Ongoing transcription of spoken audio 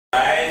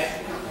Rise.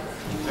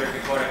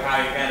 Circuit Court of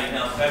Collier County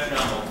Health Session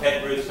on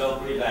Ted Bruce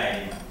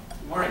presiding.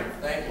 Good morning.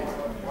 Thank you.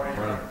 Good morning.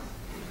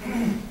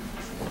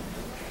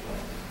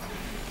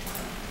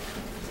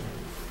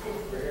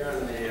 We're here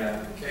on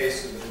the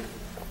case of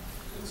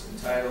it's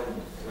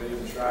entitled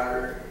William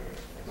Trotter,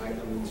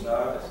 Michael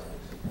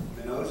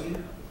Minozi,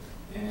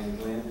 and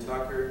Glenn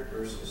Tucker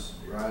versus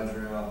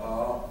Roger L.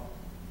 Hall.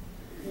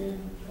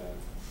 And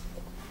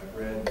I've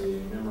read the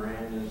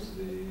memorandums,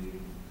 the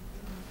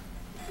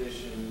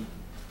petition.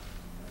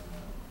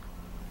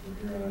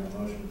 We're here on a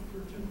motion for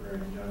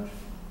temporary injunction.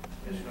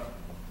 Yes, Your Honor.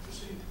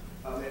 Proceed.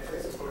 May it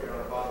please the Court, Your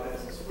Honor, Bob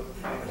Benson with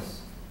the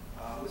plaintiffs.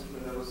 Mr.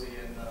 Minozi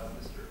and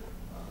Mr.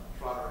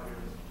 Trotter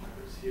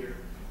is here.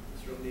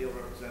 Mr. O'Neill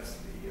represents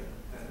the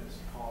defendants.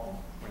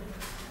 Hall.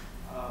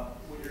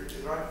 Is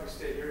it right if we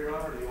stay here, Your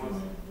Honor, or do you want to?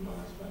 No,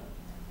 that's fine.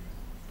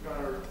 Your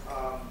Honor,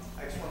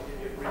 I just want to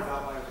give you a brief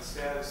outline of the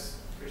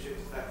status. Appreciate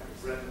the fact that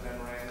we've read the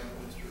memorandum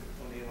that Mr.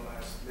 O'Neill and I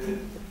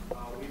submitted.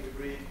 We've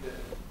agreed that,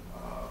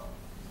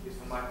 at least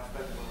from my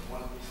perspective,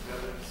 one piece of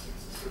evidence,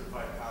 it's a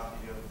certified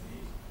copy of the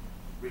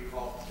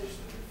recall petition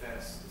of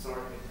defense. It's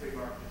already been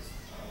pre-marked as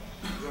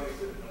joint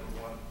exhibit number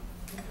 1.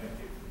 Thank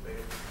you for the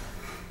debate.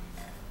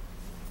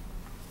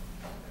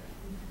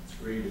 It's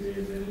agreed to be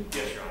admitted.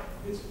 Yes, Your Honor.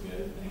 It's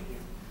admitted. Thank you.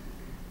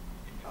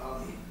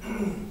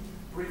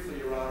 Briefly,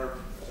 Your Honor,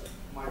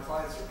 my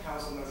clients are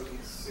council members in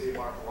the city of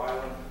Marco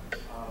Island.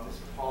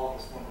 Mr. Paul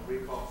was former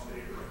recall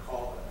committee to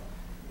recall that.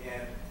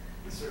 And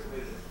certainly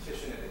the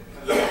petition, it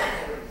comes out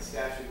according to the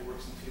statute, it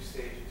works in 2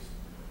 stages.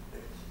 They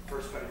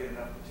first try to get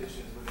enough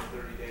petitions within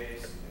 30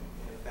 days,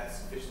 and if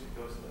that's sufficient, it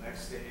goes to the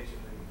next stage,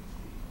 and the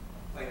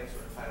plaintiffs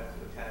are entitled to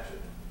attach a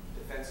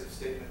defensive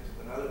statement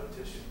to another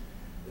petition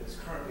that is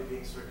currently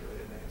being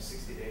circulated, and they have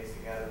 60 days to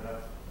gather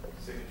enough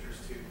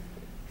signatures to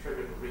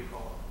trigger the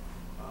recall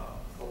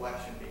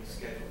election being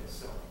scheduled.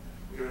 So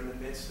we are in the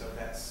midst of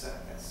that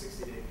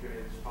 60-day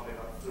period. There's probably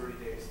about 30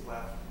 days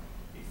left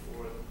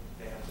before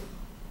they have to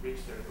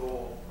reach their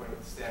goal according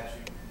to the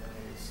statute, and then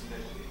they will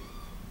submit the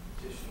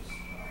petitions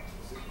to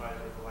the supervisor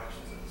of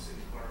elections of the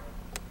city clerk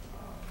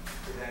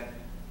to then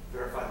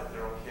verify that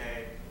they're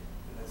okay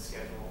and then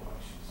schedule an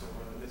election. So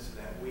we're in the midst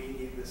of that.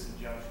 We need this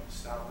injunction to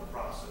stop the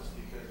process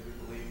because we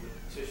believe the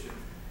petition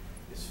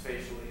is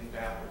facially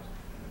invalid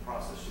and the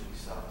process should be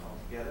stopped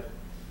altogether.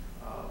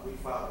 We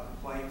filed a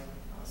complaint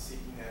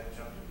seeking that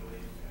injunctive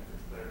relief and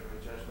declaratory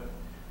judgment.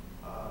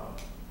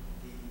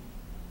 The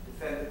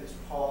defendant, Mr.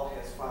 Paul,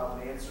 has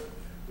filed an answer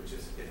which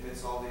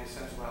admits all the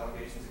essential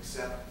allegations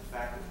except the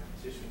fact that the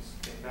petition is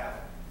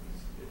invalid.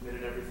 He's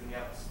admitted everything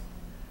else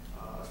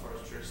as far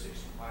as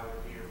jurisdiction, why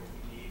we're here, what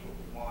we need, what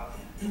we want.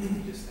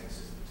 He just thinks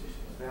his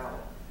petition is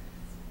valid.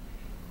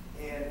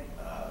 And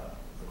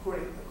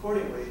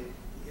accordingly,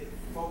 it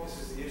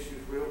focuses the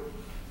issues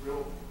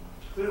real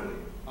clearly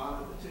on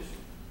the petition.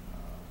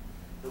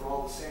 They're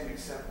all the same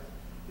except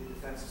the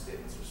defensive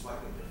statements are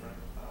slightly different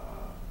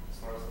as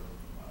far as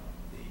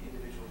the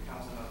individual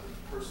counsel member's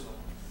personal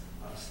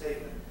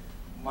statement.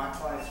 My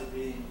clients are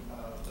being,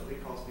 the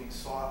recall is being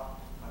sought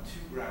on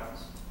 2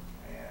 grounds,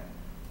 and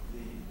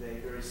they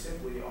very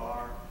simply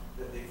are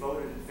that they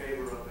voted in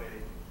favor of a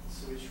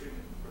sewage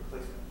treatment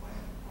replacement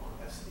plan, or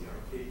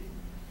SDRP,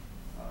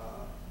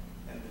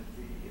 and that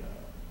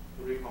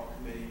the recall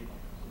committee,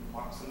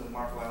 some of the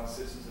Marco Island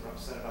citizens that are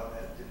upset about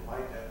that didn't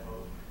like that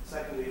vote.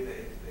 Secondly,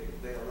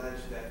 they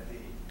allege that the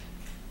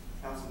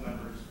council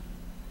members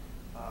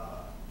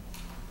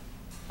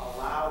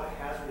allowed a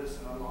hazardous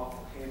and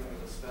unlawful payment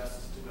of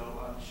asbestos to go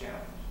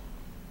unchallenged,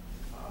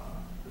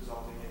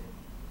 resulting in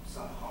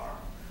some harm.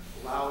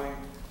 Allowing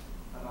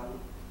a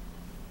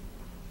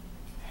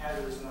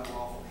hazardous and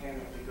unlawful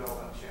payment to go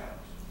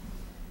unchallenged.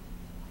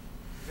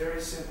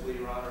 Very simply,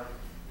 Your Honor,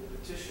 the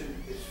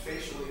petition is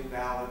facially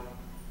invalid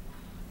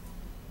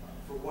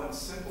for one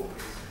simple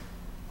reason.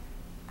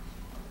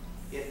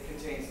 It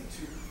contains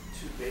the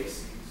two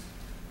bases.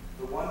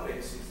 The one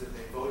basis that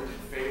they voted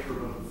in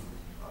favor of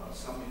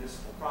some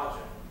municipal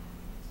project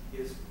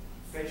is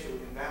facially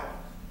invalid.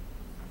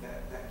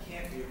 That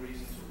can't be a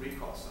reason to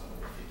recall someone.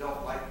 If you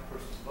don't like the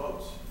person's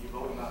votes, you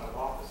vote them out of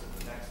office at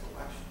the next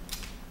election.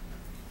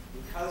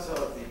 Because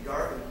of the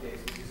Garvin case,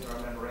 which is in our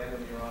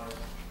memorandum, Your Honor,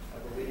 I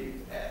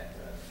believe at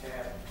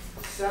tab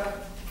 7,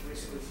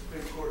 recently the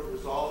Supreme Court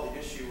resolved the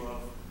issue of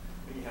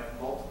when you have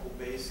multiple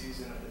bases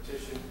in a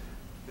petition.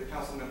 The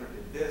council member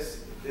did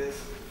this, did this,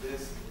 did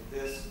this,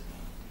 did this.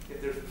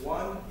 If there's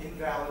one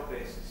invalid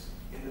basis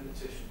in the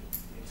petition,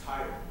 the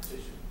entire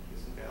petition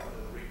is invalid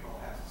and the recall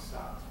has to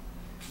stop.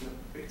 And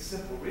the big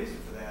simple reason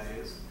for that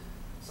is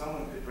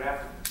someone could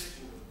draft a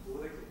petition with a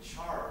politically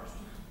charged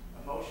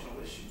emotional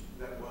issue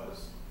that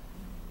was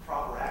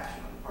proper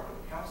action on the part of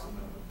the council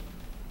member,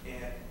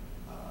 and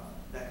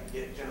that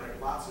could generate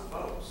lots of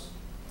votes.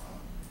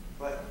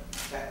 But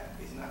that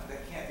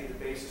can't be the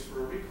basis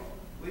for a recall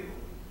legally.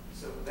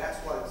 So that's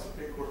why the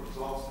Supreme Court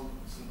resolved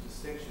some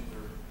distinctions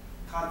or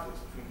conflicts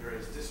between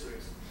various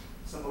districts.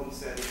 Some of them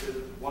said if there's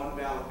one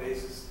valid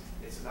basis,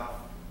 it's enough,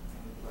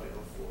 and let it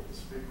go forward. The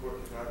Supreme Court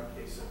in the Garvin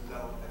case said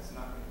no, that's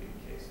not going to be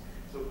the case.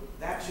 So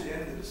that should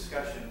end the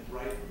discussion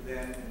right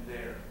then and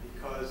there,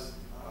 because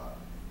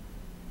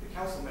the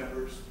council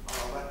members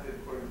are elected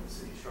according to the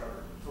city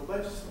charter to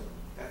legislate.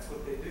 That's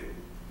what they do.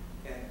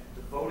 And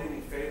the voting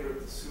in favor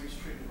of the sewage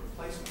treatment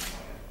replacement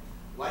plan,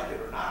 like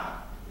it or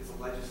not, is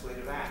a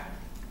legislative act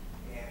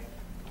and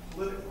a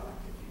political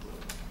act, if you will,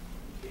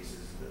 in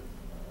cases that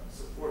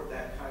support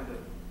that kind of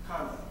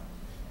conduct.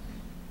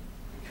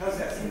 Because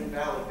that's an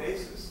invalid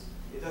basis,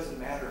 it doesn't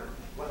matter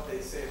what they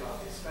say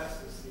about the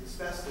asbestos. The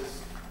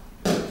asbestos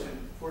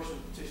portion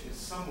of the petition is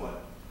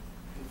somewhat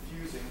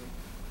confusing,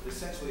 but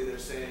essentially they're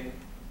saying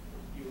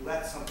you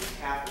let something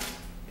happen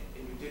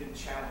and you didn't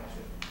challenge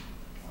it.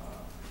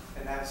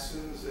 And that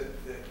assumes that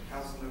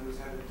council members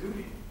have a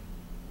duty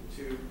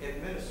to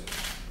administer.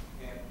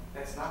 And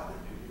that's not their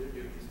duty.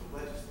 Their duty is to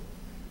legislate.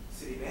 The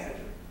city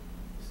manager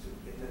is to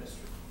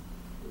administer.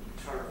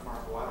 The charter of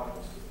Marco Island,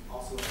 which is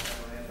also in the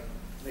memorandum,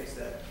 makes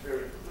that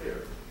very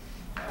clear.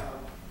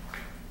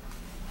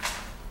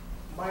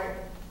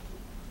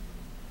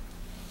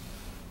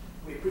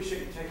 We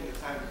appreciate you taking the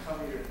time to come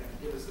here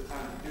and give us the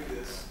time to do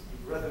this.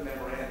 You've read the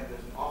memorandum.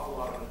 There's an awful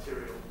lot of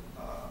material.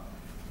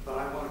 But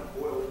I want to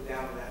boil it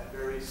down to that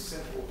very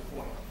simple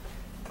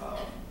point.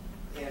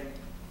 And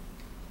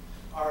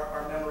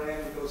our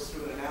memorandum goes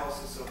through an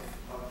analysis of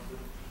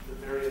the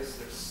various,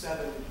 there's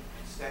 7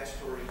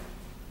 statutory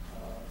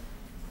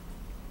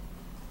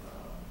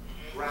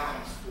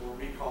grounds for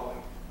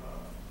recalling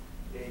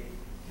a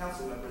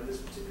council member in this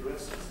particular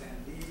instance.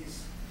 And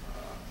these,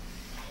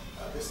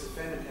 this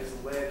defendant has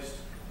alleged,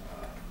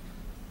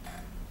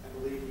 I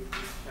believe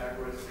these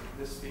categories of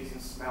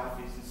misfeasance,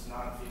 malfeasance,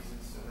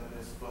 nonfeasance, and then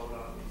this vote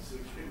on the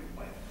sewage treatment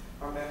plan.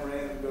 Our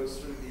memorandum goes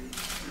through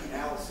the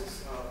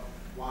analysis of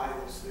why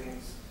those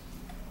things,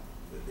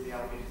 the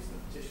allegations in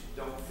the petition,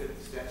 don't fit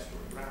the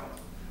statutory grounds.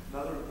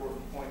 Another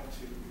important point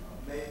to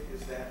make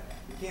is that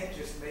you can't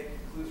just make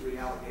conclusory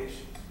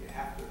allegations. You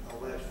have to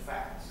allege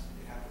facts.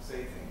 You have to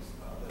say things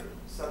that are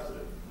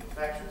substantive from a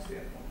factual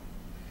standpoint.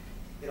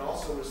 It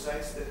also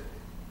recites that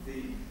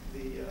the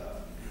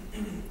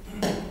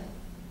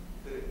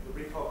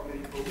recall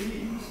committee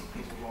believes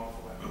these are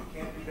wrongful acts. It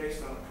can't be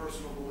based on a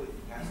personal belief.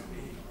 It has to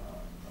be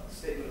a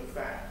statement of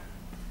fact.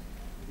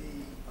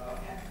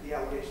 The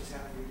allegations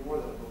have to be more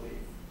than a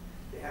belief.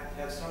 They have to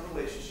have some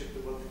relationship to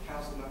what the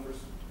council members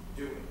are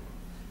doing.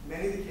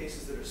 Many of the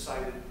cases that are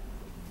cited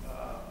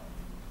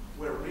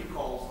where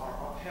recalls are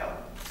upheld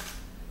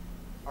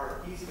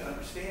are easy to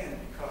understand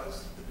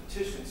because the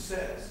petition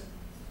says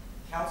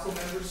Council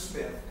Member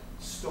Smith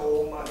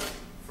stole money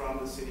from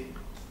the city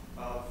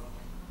of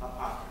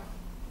Apopka.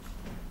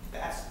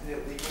 That's an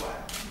illegal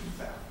act, in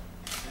fact.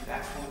 And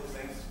that's one of the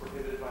things that's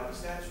prohibited by the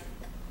statute.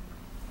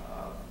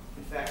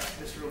 In fact,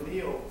 Mr.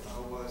 O'Neill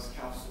was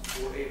counsel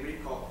for a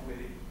recall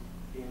committee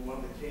in one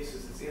of the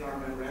cases that's in our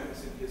memorandum,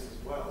 it's in his as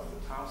well,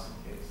 the Thompson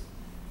case.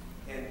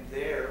 And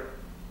there,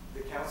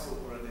 the council,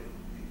 or the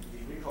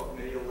recall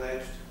committee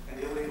alleged an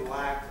illegal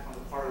act on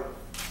the part of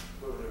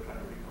whoever they're trying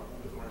to recall,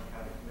 the Orange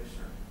County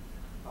Commissioner,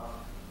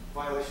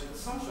 violation of the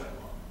Sunshine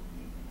Law,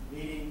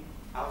 meeting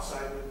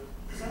outside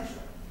the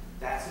sunshine.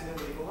 That's an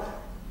illegal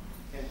act.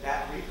 And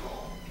that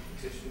recall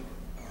petition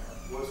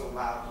was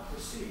allowed to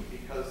proceed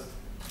because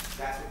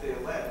that's what they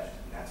alleged,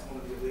 and that's one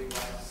of the illegal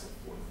acts set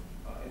forth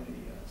in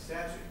the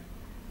statute.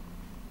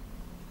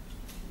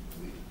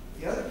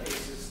 The other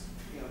cases,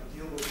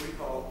 deal with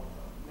recall.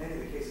 Many of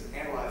the cases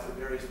analyzed the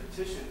various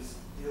petitions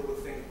deal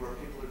with things where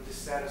people are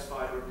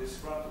dissatisfied or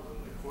disgruntled,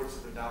 and the courts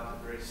have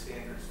adopted various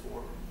standards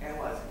for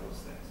analyzing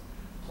those things.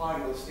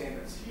 Applying those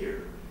standards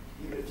here,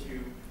 even if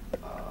you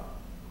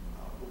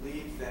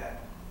believe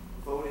that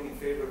voting in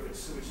favor of its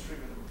sewage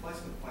treatment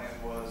replacement plan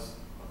was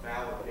a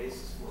valid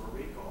basis for a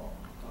recall,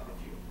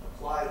 if you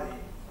apply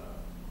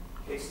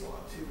the case law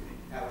to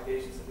the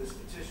allegations of this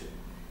petition,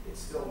 it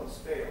still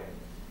must fail.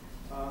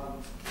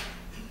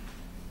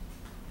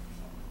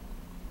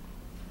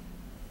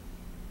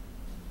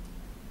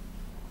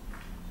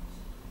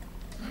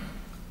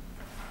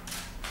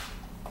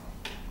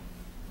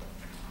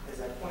 As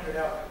I pointed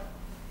out,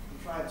 I'm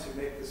trying to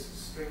make this as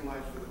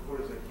streamlined for the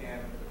court as I can.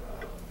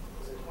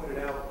 As I pointed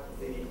out,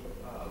 the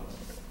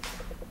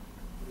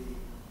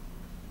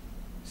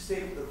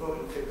state of the vote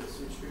in favor of the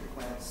sewage treatment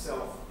plan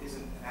itself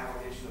isn't an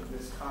allegation of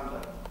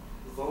misconduct.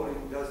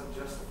 Voting doesn't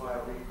justify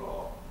a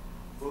recall.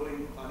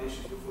 Voting on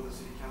issues before the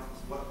city council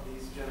is what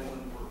these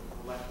gentlemen were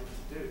elected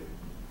to do.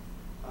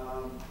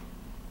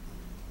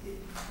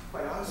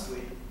 Quite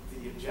honestly,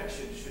 the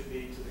objection should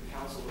be to the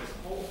council as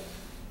a whole.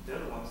 They're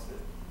the ones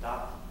that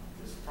adopt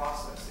this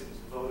process. It was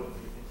a vote of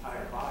the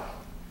entire body.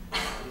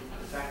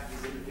 The fact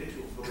that these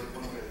individuals voted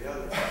one way or the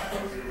other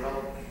is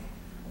irrelevant.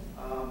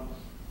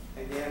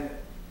 Again,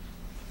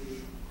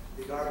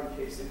 the Garvin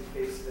case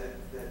indicates that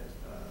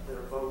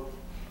their vote,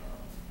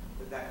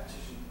 that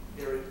petition,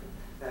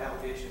 that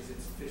allegation is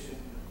insufficient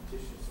and the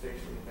petition is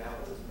facially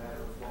invalid as a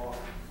matter of law.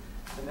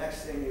 The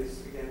next thing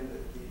is, again,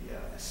 the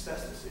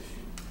asbestos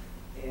issue.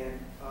 And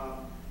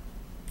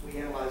we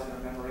analyzed in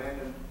our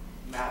memorandum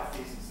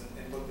malfeasance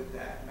and looked at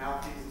that.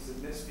 Malfeasance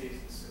and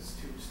misfeasance as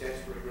 2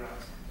 statutory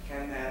grounds.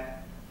 Can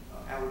that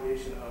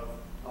allegation of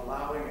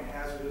allowing a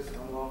hazardous and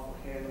unlawful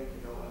handling to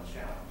go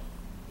unchallenged.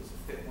 Does it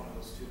fit one of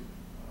those two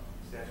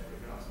statutory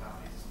grounds,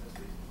 malfeasance and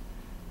misfeasance?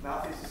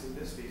 Malfeasance and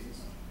misfeasance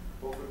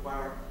both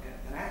require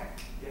an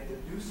act. You have to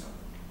do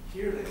something.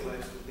 Here they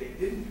allege that they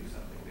didn't do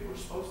something they were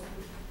supposed to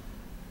do.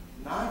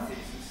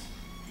 Nonfeasance,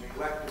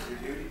 neglect of your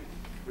duty,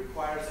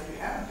 requires that you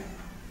have a duty.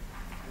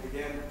 And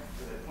again,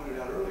 as I pointed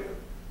out earlier,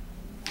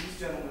 these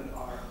gentlemen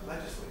are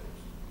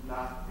legislators,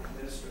 not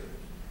administrators.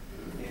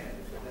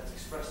 And that's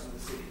expressed in the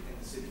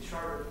city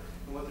charter.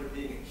 And what they're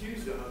being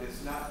accused of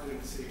is not doing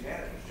the city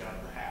manager's job,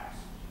 perhaps.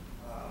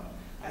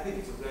 I think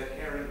it's a red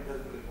herring. It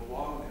doesn't really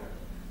belong there.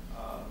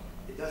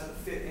 It doesn't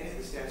fit any of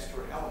the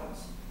statutory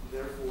elements.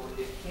 Therefore,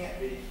 it can't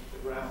be the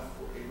ground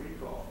for a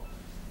recall.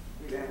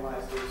 We've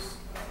analyzed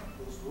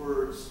those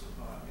words,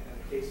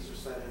 and the cases are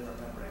cited in our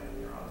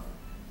memorandum, Your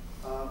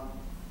Honor.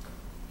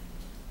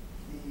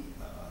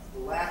 The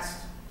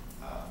last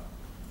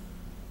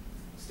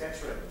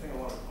statutory thing I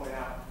wanted to point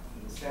out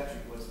in the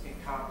statute was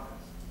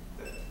incompetence.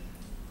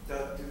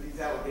 Do these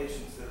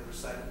allegations that are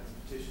recited in this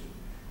petition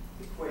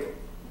equate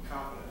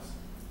incompetence?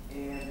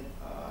 And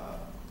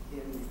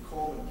in the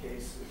Coleman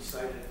case we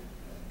cited,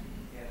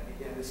 and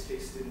again this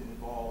case didn't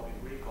involve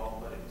a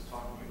recall, but it was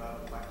talking about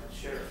an elected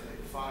sheriff. They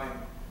defined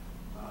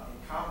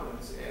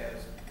incompetence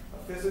as a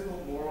physical,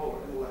 moral,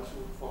 or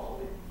intellectual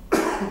quality,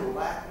 the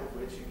lack of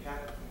which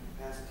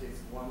incapacitates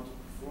one to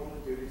perform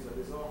the duties of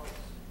his office.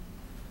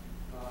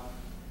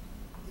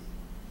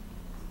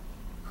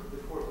 The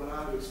court went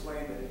on to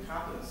explain that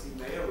incompetency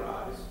may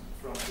arise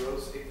from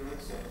gross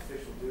ignorance of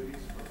official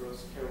duties or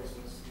gross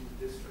carelessness in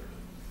the district.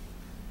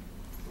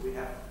 So we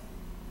have,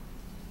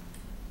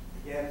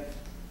 again,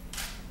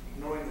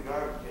 ignoring the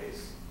Garvin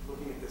case,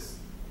 looking at this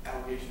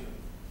allegation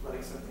of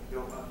letting something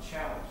go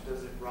unchallenged,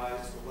 does it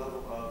rise to the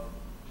level of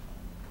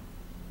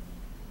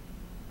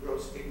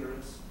gross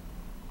ignorance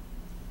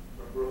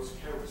or gross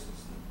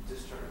carelessness in the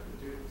discharge of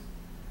the duties?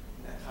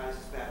 And that ties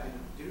us back into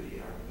the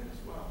duty argument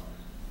as well.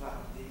 It's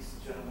not these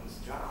gentlemen's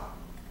job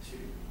to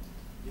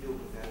deal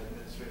with that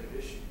administrative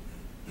issue.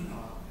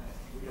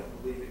 We don't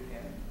believe it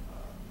can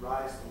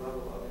rise to the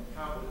level of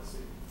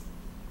incompetency.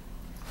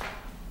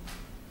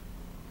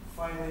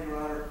 Finally, Your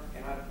Honor,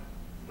 and I've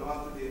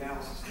gone through the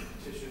analysis of the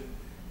petition,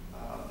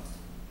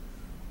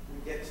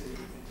 we get to the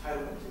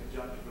entitlement to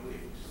injunctive relief,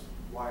 which is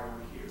why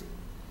we're here.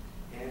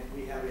 And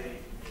we have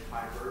a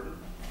high burden.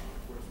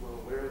 We're well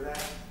aware of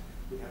that.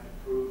 We have to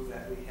prove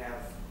that we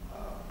have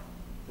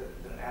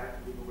that an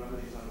adequate legal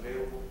remedy is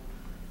unavailable.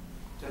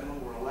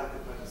 Gentlemen were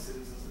elected by the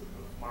citizens of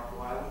Marco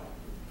Island.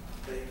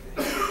 They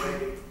have a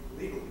way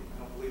legally.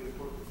 I don't believe the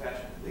court could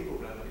fashion a legal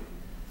remedy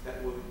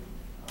that would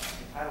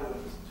entitle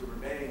them to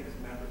remain as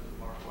members of the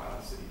Marco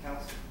Island City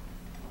Council,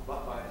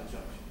 but by an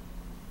injunction.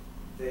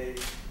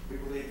 We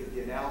believe that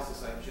the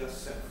analysis I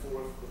just set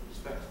forth with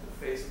respect to the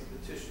face of the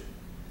petition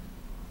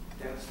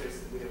demonstrates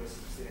that we have a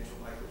substantial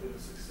likelihood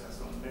of success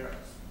on the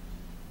merits.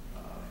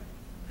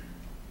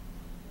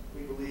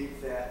 We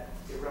believe that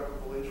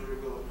irreparable injury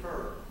will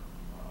occur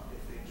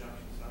if the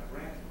injunction is not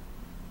granted.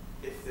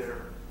 If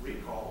they're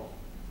recalled,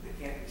 they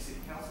can't be city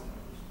council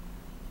members.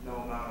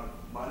 No amount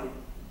of money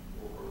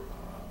or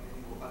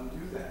anything will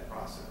undo that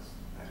process.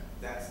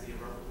 That's the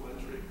irreparable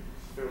injury.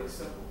 Fairly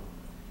simple.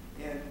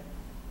 And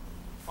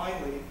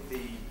finally,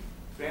 the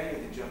granting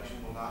of the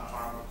injunction will not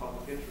harm the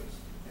public interest.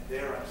 And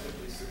there I'm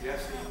simply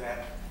suggesting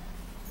that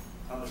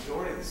a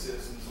majority of the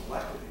citizens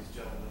elected these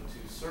gentlemen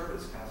to serve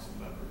as council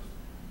members.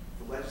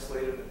 The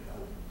legislative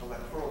and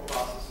electoral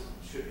processes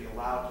should be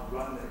allowed to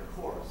run their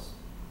course,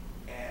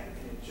 and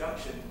an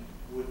injunction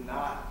would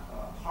not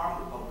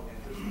harm the public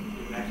interest.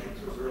 It would actually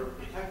preserve and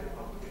protect the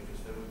public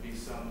interest. There would be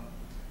some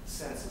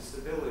sense of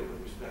stability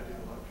with respect to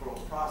the electoral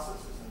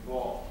processes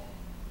involved.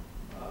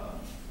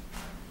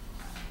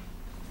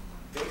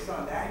 Based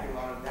on that, Your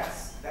Honor,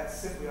 that's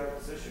simply our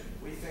position.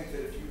 We think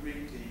that if you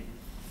read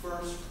the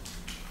first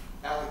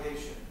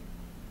allegation,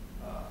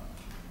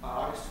 on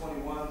August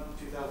 21,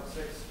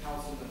 2006,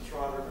 Councilman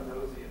Trotter,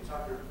 Mendoza, and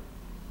Tucker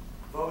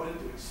voted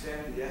to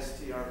extend the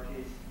STRP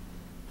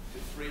to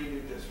 3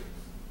 new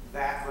districts.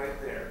 That right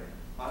there,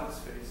 on its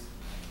face,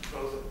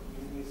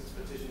 means this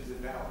petition is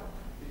invalid,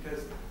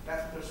 because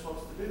that's what they're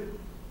supposed to do.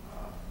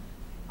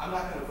 I'm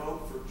not going to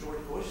vote for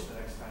George Bush the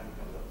next time he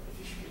comes up,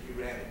 if he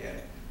ran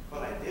again,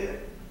 but I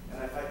did.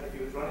 And if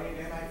he was running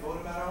again, I'd vote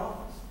him out of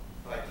office.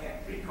 But I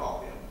can't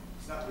recall him.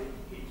 He's not being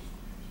impeached.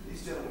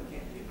 These gentlemen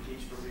can't be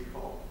impeached or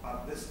recalled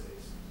on this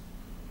basis.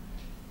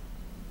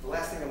 The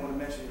last thing I want to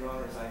mention, Your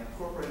Honor, is I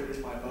incorporated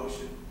in my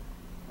motion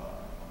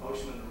a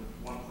motion under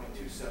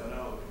 1.270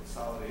 to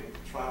consolidate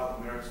the trial of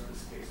the merits of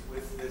this case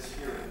with this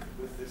hearing,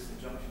 with this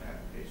injunction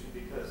application,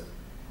 because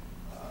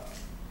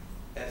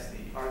as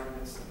the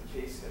arguments of the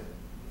case have,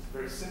 it's a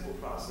very simple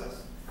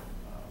process,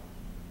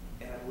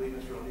 and I believe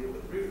Mr. O'Neill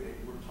would agree with me.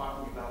 We're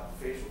talking about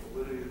the facial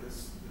validity of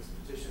this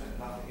petition and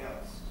nothing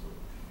else. So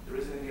there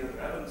isn't any other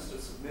evidence to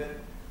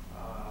submit.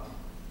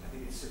 I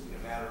think it's simply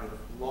a matter of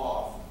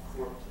law for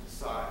the court to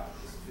decide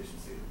the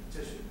sufficiency of the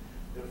petition.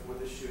 Therefore,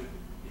 this should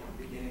be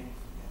the beginning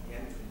and the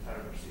end of the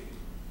entire proceeding.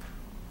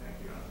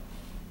 Thank you, Your Honor.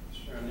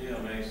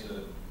 O'Neill makes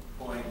a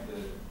point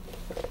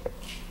that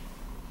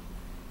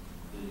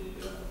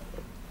the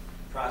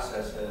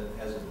process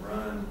hasn't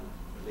run,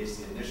 at least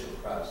the initial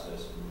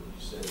process, and you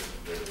said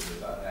that it was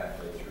about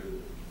halfway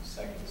through the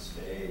second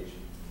stage,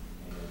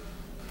 and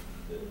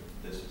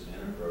that this is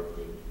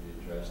inappropriate to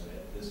be addressed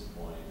at this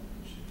point.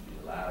 It should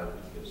be allowed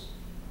because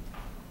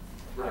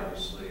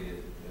obviously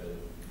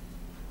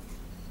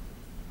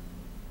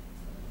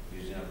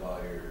using up all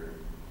your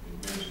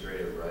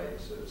administrative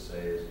rights, so to say,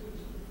 is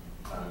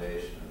the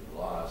foundation of the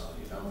law, so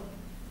you don't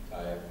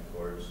tie up the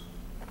courts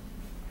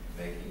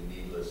making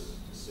needless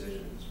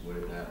decisions. Would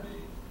it not be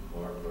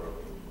more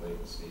appropriate to wait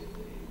and see if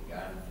they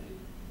got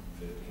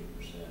the 15%,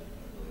 I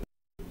believe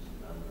is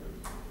the number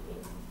we're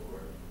looking for,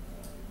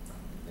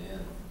 then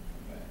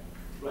okay.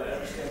 Right, I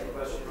understand the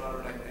question, Your Honor,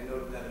 and I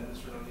noted that in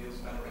Mr.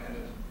 O'Neill's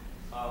memorandum.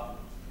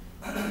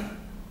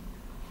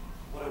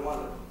 What I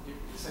wanted,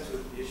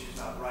 essentially the issue's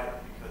not right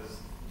because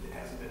it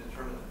hasn't been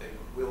determined that they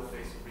will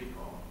face a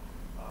recall.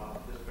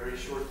 There's a very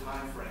short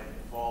time frame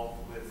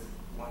involved with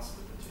once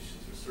the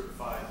petitions are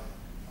certified.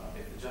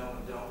 If the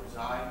gentlemen don't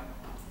resign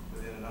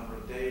within a number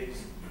of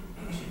days,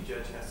 the chief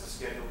judge has to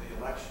schedule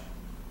the election.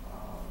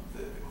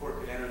 The court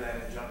could enter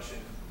that injunction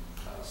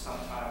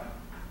sometime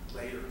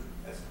later,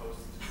 as opposed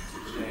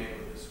to today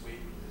or this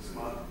week or this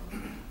month,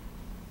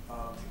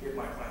 to give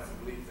my clients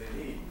the relief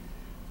they need.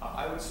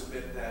 I would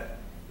submit that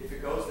if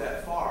it goes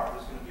that far,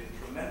 there's going to be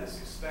a tremendous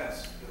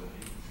expense that will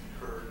be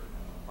incurred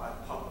by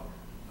the public.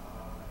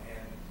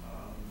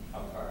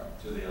 How far?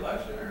 To the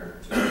election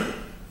or to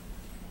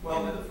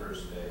well, into the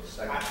first stage,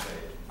 second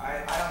stage?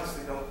 I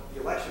honestly don't,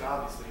 the election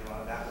obviously, Your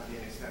Honor, that would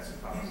be an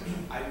expensive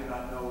proposition. I do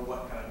not know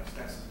what kind of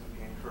expenses would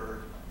be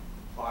incurred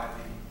by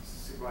the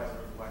supervisor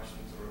of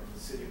elections or the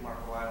city of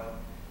Marco Island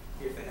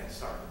if they had to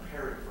start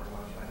preparing for an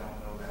election. I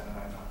don't know that, and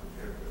I'm not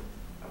prepared to,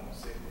 I won't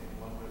say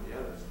anything one way or the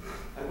other.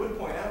 I would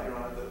point out, Your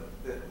Honor,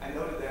 that I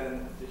noted that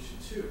in the petition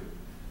too.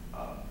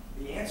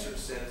 The answer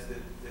says that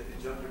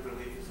injunctive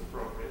relief is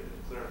appropriate, that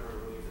declaratory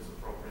relief is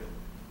appropriate,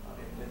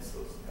 amidst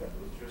those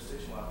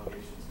jurisdictional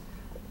obligations.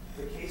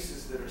 The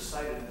cases that are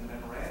cited in the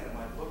memorandum,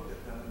 I looked at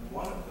them, and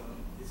one of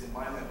them is in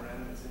my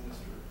memorandum, it's in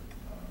Mr.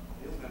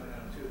 O'Neill's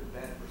memorandum too, the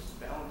Bennett versus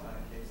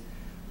Valentine case.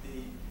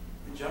 The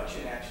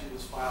injunction actually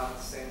was filed at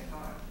the same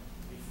time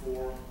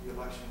before the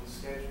election was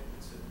scheduled.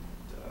 It's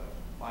at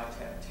my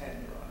tab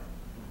 10, Your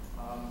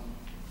Honor.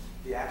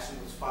 The action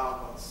was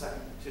filed while the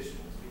second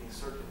petition was being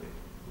circulated,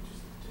 which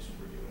is the petition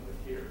we're dealing with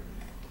here.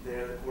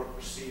 There, the court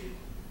proceeded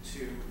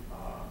to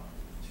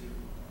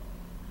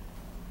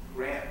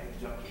grant the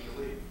injunctive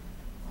relief.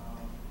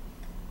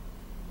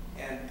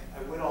 And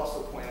I would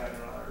also point out,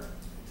 Your Honor,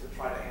 to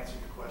try to answer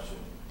your question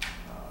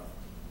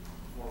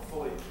more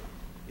fully,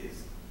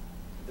 is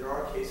there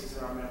are cases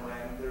in our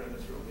memorandum, there in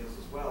Mr. O'Neill's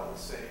as well, that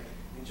say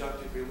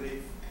injunctive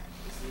relief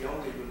is the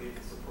only relief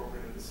that's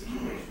appropriate in the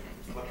situation.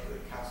 It's what the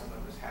council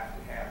members have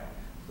to have.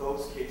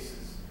 Those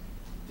cases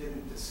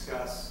didn't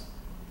discuss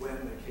when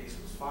the case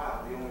was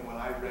filed. The only one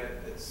I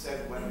read that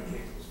said when the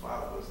case was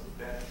filed was the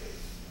Bennett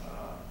case.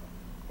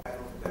 I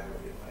don't think that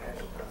would be a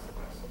financial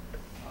consequence.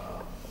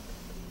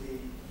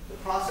 The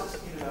process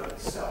in and of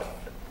itself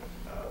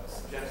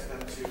subjects them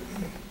to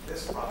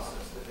this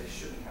process that they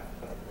shouldn't have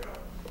to undergo.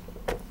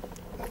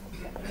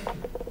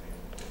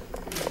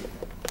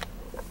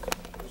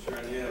 Mr.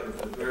 O'Neill,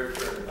 for the very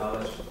short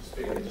knowledge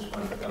speaker, I just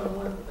want to cover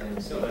one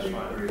thing. So that's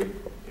fine. Agree.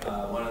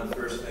 One of the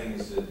first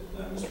things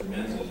that Mr.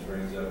 Menzies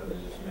brings up in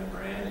his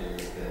memorandum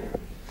is that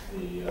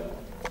the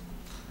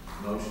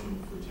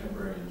motion for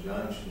temporary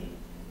injunction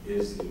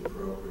is the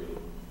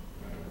appropriate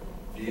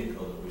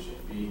vehicle that we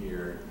should be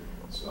here.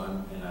 So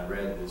and I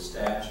read the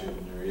statute,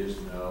 and there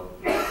is no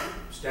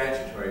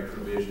statutory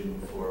provision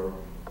for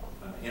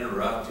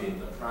interrupting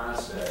the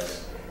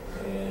process.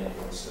 And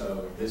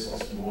so this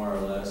is more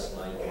or less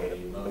like a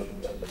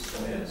motion to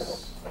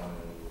dismiss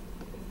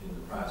in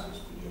the process.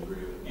 Would you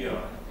agree with that?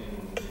 Yeah,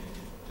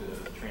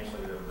 to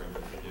translate it over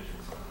into judicial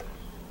context.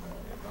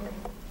 Okay.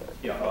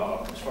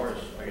 Yeah, as far as,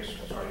 I guess,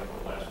 starting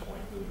with the last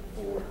point, moving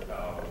forward,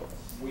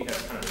 we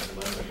have kind of a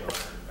dilemma here.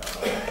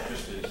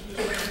 Just as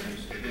Mr.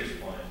 Menzies at this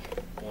point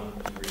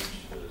wanted to reach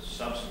the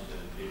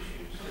substantive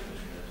issues that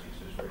Mr. Menzies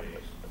has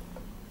raised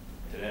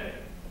today,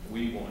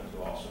 we wanted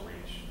to also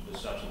reach the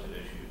substantive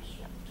issues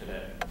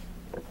today.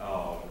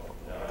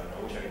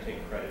 I wish I could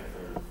take credit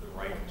for the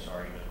rightness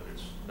argument, but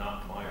it's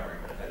not my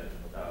argument. I had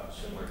a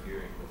similar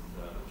hearing with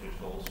Judge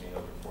Goldstein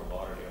over in Fort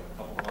Lauderdale a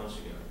couple months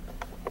ago,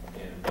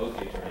 and both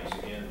the attorneys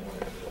again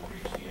wanted to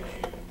reach the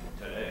issue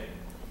today.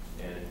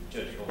 And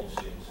Judge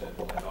Goldstein said,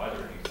 well, have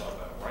either of you thought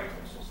about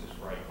rightness? Is this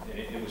right? And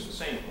it was the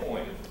same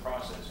point of the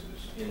process. It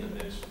was in the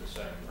midst of the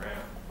second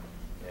round.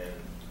 And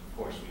of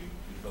course, we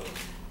both,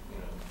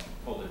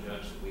 told the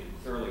judge that we had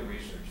thoroughly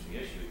researched the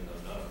issue, even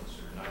though none of us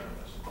or neither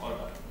of us had thought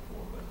about it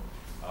before. But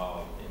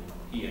and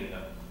he ended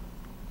up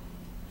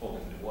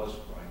holding that it was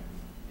right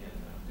and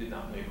did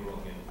not make a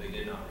ruling, and they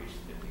did not reach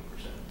the 15%,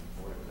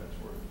 or whatever that's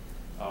worth.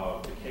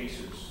 The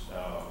cases,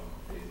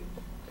 the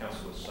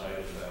counsel was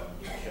cited about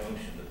the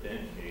injunction, the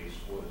Bent case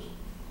was,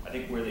 I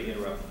think where they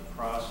interrupted the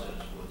process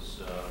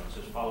was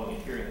following a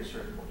hearing, the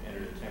circuit court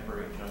entered a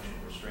temporary injunction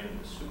restraining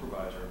the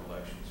supervisor of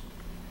elections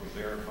from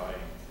verifying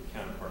the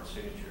counterpart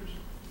signatures.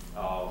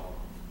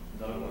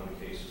 Another one of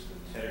the cases, the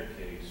Tedder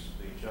case,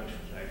 the injunction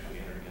was actually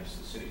entered against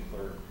the city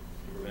clerk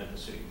to prevent the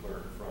city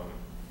clerk from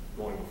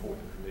going before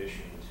the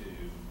commission to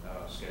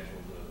schedule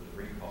the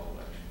recall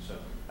election.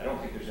 So I don't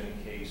think there's any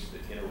case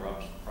that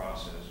interrupts the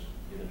process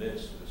in the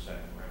midst of the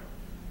second round.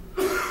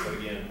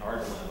 But again,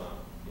 our dilemma,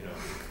 you know,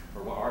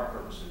 for our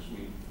purposes,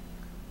 we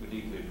would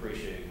deeply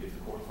appreciate if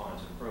the court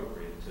finds it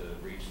appropriate to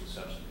reach the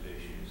substantive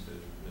issues that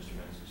Mr.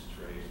 Menzies has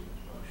raised in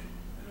his motion.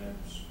 And I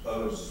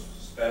suppose,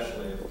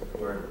 especially if the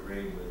court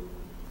agreed with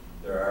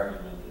their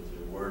argument that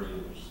the wording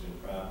was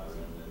improper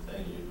and the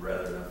thing you'd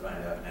rather not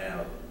find out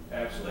now.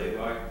 Absolutely.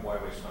 Why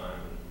waste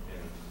time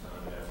and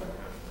time and effort?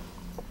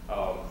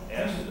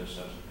 As to those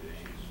substantive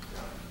issues,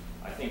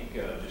 I think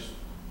just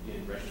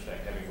in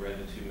retrospect, having read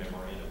the two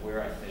memoranda,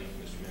 where I think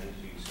Mr.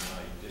 Menzies and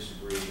I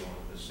disagree on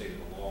the state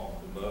of the law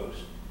the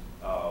most,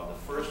 the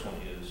first one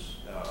is,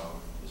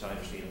 as I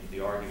understand the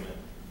argument,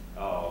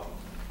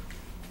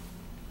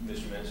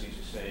 Mr. Menzies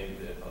is saying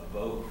that a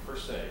vote per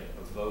se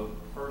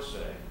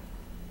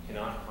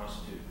cannot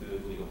constitute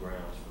good legal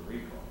grounds for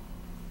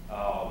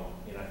recall.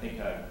 And I think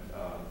I've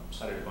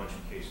cited a bunch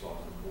of case law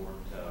to the court.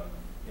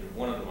 And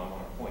one of them I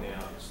want to point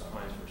out is the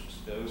Hines versus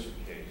Dozer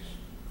case.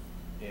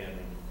 And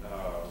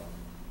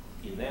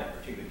in that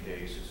particular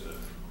case, it's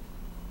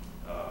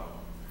a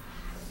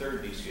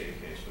third DCA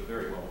case, but a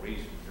very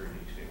well-reasoned third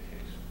DCA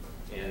case.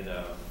 And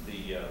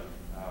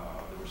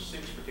there were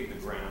 6 particular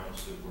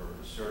grounds that were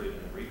asserted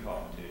in the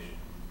recall petition.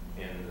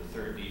 And the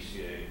third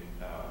DCA,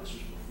 this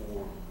was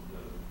before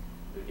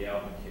the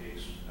Galvin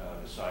case,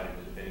 decided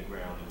that if any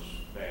ground is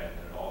bad,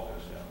 then it all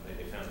goes out.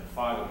 They found that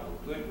 5 of them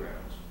were good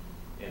grounds.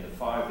 And the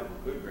 5 that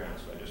were good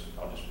grounds,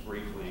 I'll just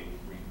briefly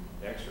read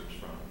excerpts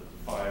from them.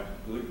 The 5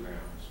 good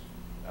grounds.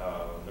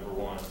 Number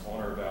 1, on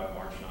or about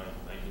March 9,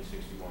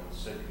 1961, the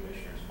said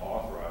commissioners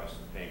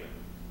authorized the payment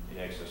in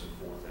excess of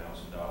 $4,000.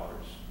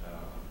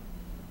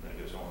 Then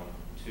it goes on.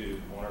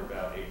 2, on or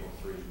about April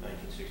 3,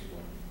 1961,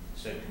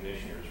 said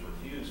commissioners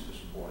refused to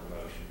support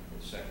a motion in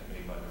the second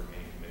committee by the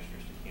remaining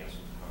commissioners to cancel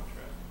the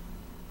contract.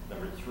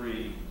 Number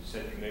 3,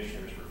 said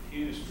commissioners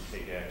refused to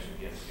take action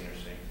against the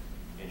interstate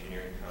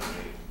engineering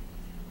company.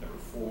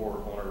 Number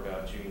 4, on or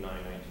about June 9,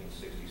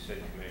 1960, said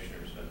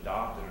commissioners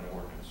adopted an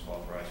ordinance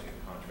authorizing a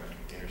contract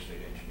with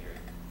interstate engineering.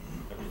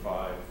 Number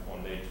 5,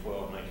 on May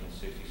 12,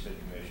 1960, said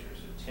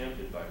commissioners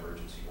attempted by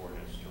emergency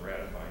ordinance to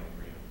ratify an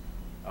agreement.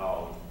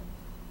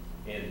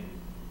 In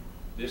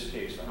this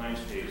case, the Hines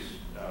case,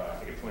 I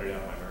think I pointed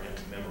out in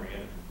my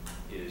memorandum,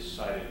 is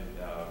cited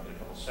in a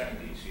couple second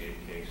DCA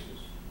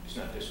cases. It's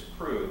not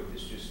disapproved,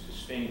 it's just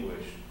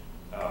distinguished.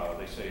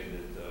 They say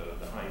that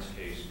the Hines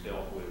case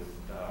dealt with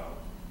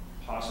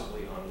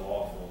possibly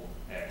unlawful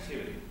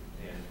activity.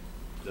 And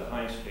the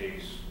Hines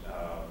case,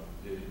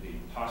 the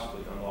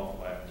possibly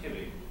unlawful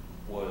activity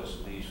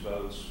was these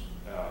votes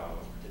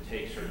to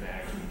take certain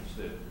actions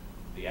that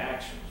the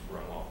actions were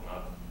unlawful,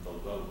 not the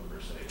vote per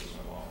se was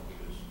unlawful,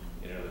 because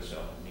in and of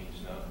itself it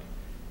means nothing.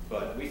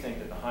 But we think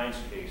that the Hines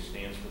case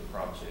stands for the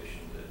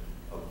proposition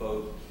that a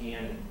vote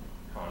can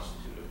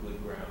constitute a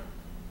good ground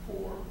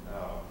for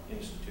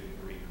instituting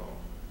a recall.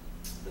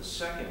 The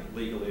second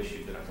legal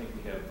issue that I think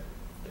we have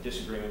a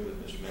disagreement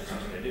with Mr. Menzies,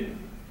 and I didn't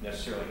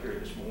necessarily hear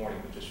it this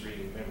morning, but just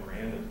reading the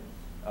memorandum.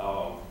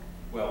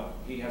 Well,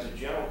 he has a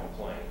general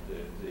complaint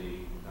that the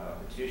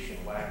petition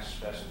lacks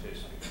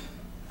specificity.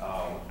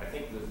 I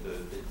think that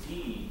the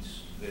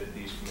deeds that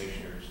these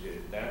commissioners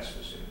did, that's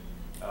specific.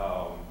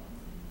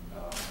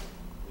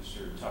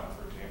 Mr. Tucker,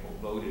 for example,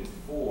 voted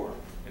for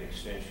an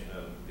extension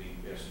of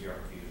the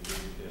SDRP to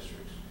 3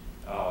 districts,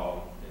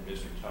 and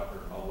Mr.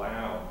 Tucker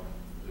allowed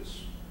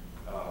this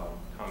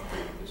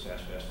concrete, this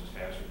asbestos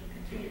hazard to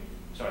continue.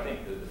 So I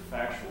think that the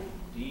factual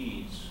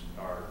deeds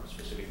are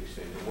specifically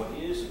stated. What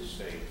isn't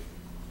stated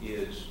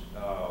is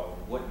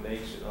what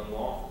makes it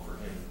unlawful for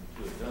him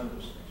to have done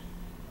those things.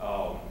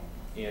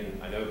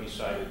 And I know he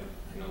cited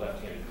in a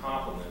left-handed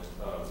complement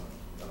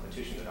a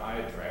petition that I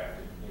had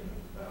drafted in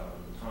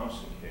the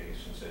Thompson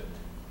case and said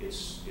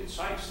it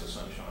cites the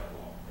Sunshine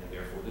Law, and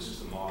therefore this is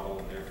the model,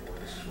 and therefore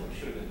this is what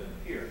should have been done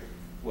here.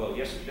 Well,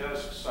 yes, it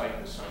does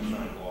cite the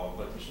Sunshine Law,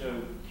 but there's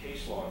no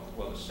case law.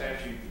 Well, the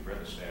statute, you've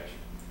read the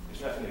statute.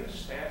 There's nothing in the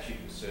statute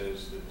that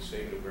says that the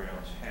statement of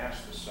grounds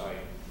has to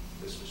cite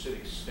the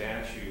specific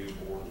statute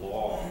or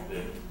law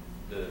that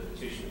the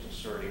petition is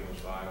asserting was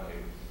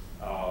violated.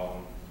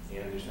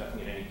 And there's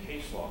nothing in any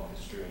case law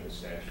construing the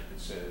statute that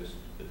says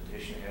the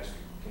petition has to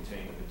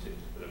contain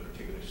the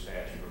particular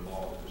statute or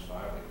law that was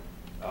violated.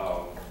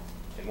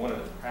 And one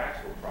of the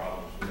practical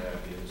problems with that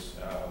is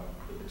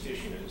the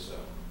petition is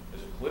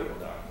a political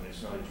document.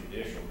 It's not a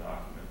judicial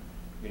document.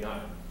 You're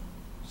not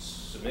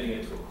submitting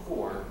it to a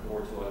court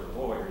or to other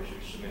lawyers.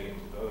 You're submitting it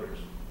to voters.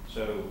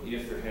 So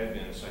if there had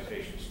been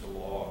citations to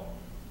law,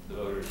 the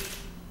voters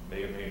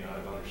may or may not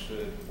have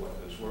understood what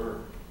those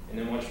were. And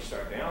then once you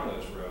start down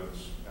those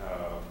roads,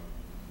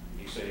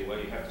 you say, well,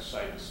 you have to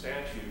cite the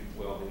statute.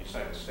 Well, when you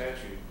cite the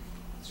statute,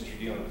 since you're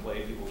dealing with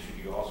lay people, should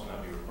you also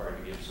not be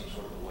required to give some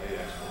sort of a lay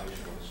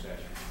explanation of the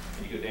statute.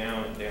 And you go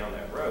down and down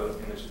that road,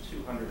 and there's a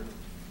 200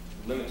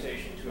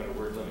 limitation,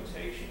 200-word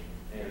limitation.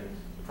 And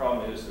the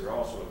problem is there are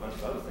also a bunch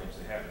of other things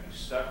that have to be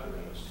stuck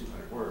within those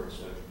 200 words.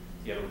 So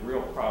you have a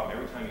real problem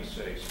every time you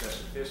say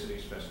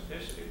specificity,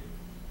 specificity,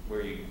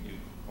 where you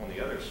on the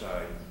other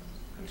side,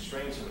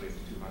 constrain somebody to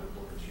 200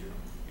 words. You're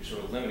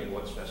sort of limiting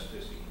what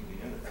specificity can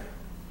be in the thing.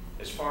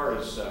 As far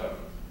as, I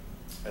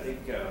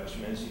think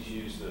Mr. Menzies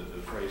used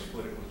the phrase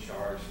politically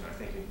charged, and I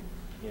think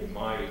in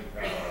my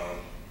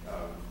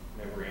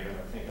memorandum,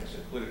 I think I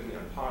said politically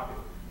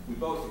unpopular. We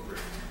both agree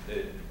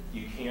that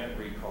you can't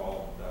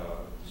recall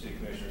city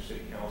commissioner,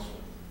 city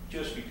councilman,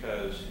 just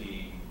because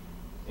he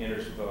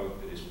enters a vote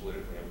that is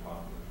politically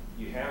unpopular.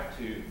 You have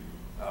to,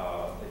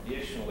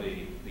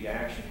 additionally, the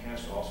action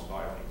has to also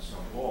violate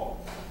some law.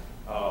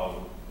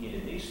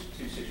 In these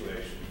two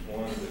situations,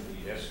 one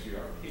with the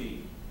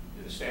SQRP,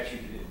 the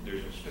statute,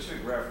 there's a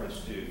specific reference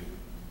to,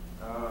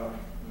 let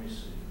me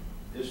see,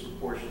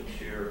 disproportionate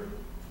share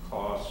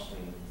costs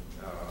and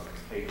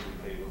paid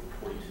over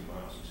 42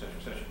 miles, et cetera,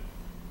 et cetera.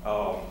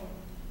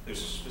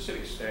 There's a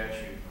specific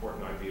statute, the court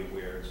might be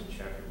aware, it's in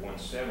chapter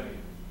 170.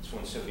 It's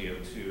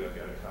 170.02. I've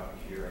got a copy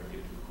here. I can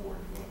give it to the court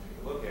if you want to take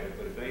a look at it.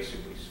 But it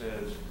basically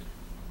says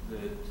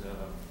that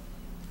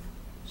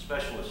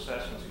special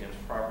assessments against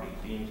property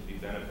deemed to be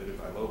benefited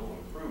by local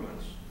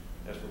improvements,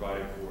 as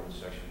provided for in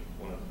section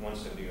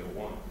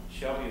 170.01,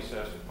 shall be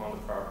assessed upon the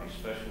property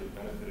specially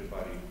benefited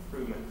by the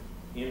improvement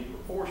in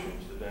proportion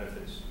to the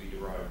benefits to be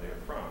derived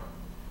therefrom.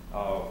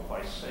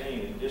 By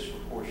saying a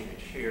disproportionate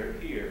share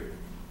here,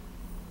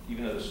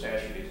 even though the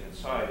statute isn't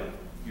cited,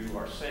 you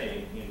are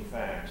saying, in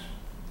fact,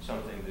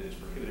 something that is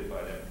prohibited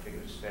by that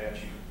particular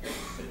statute.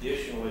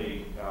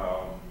 Additionally,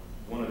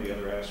 one of the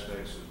other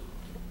aspects of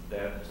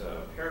that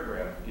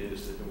paragraph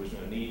is that there was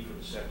no need for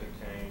the septic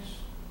tanks.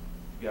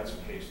 You got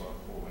some case law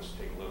before, let's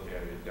take a look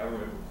at it. If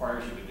government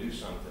requires you to do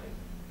something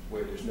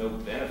where there's no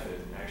benefit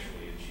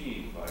actually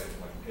achieved by it,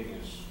 like taking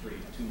a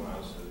street 2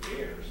 miles into the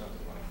air or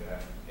something like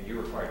that, and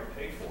you're required to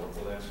pay for it,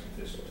 well, that's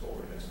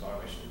confiscatory. That's a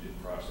violation of due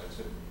process.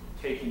 So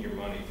taking your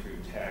money through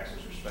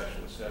taxes or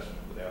special assessment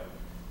without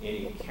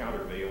any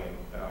countervailing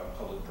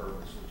public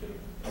purpose,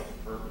 legitimate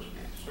public purpose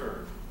being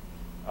served.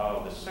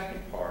 The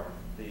second part,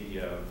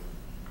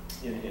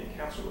 and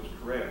counsel was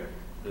correct,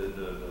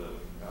 the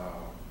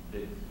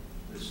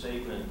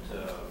statement,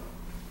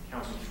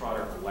 Councilman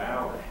Trotter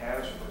allowed the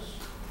hazardous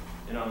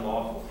and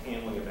unlawful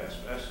handling of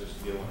asbestos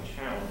to be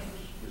unchallenged,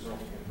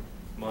 resulting in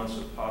months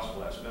of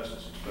possible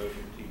asbestos exposure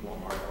to people on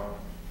Margot.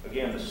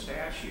 Again, the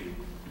statute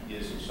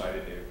is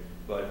cited there,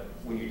 but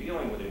when you're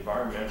dealing with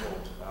environmental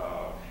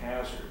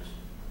hazards,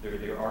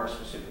 there are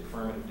specific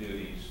affirmative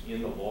duties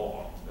in the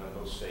law,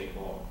 both state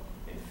law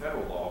and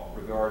federal law,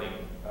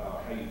 regarding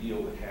how you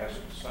deal with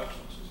hazardous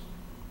substances.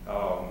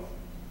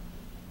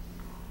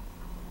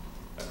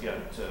 I've got,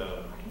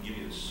 I can give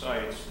you the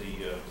cites.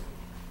 The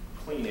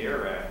Clean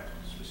Air Act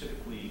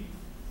specifically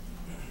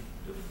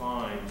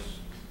defines,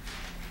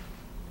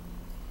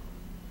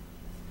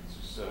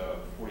 this is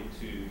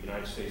 42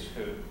 United States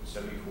Code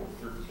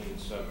 7413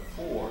 sub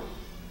 4,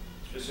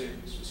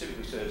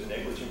 specifically says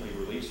negligently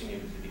releasing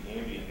into the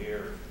ambient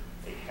air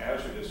a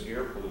hazardous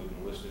air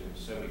pollutant listed in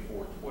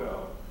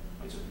 7412.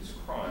 It's a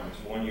crime. It's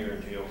a 1-year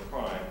in jail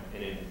crime.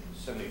 And in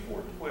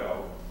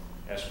 7412,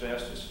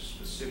 asbestos is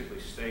specifically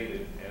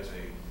stated as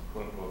a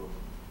quote unquote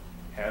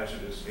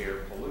hazardous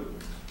air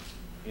pollutant.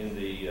 In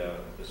the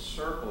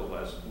circle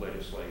of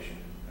legislation,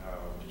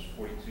 which is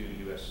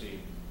 42 USC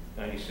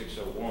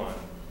 9601,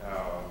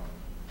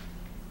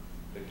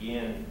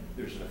 again,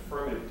 there's an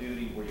affirmative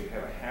duty where you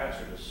have a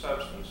hazardous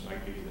substance, and I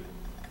can give you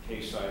the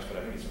case size, but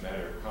I think it's a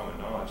matter of common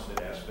knowledge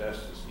that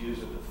asbestos is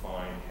a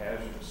defined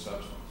hazardous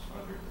substance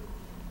under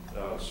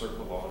the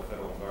circle law, the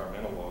federal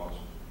environmental laws,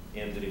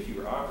 and that if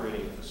you are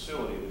operating a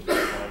facility which is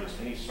defined as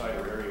any site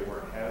or area where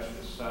a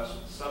hazardous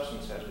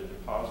substance has been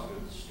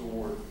deposited,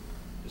 stored,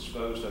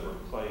 disposed of, or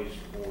placed,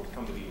 or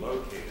come to be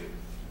located,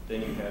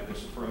 then you have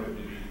this affirmative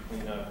duty to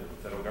clean up that the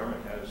federal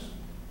government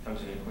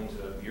comes in and cleans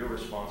it up. You're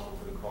responsible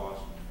for the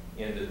cost.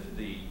 And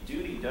the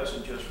duty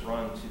doesn't just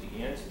run to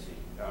the entity.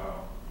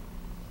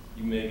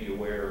 You may be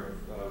aware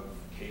of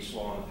case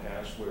law in the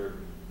past where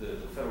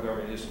the federal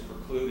government isn't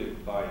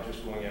precluded by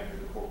just going after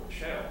the corporate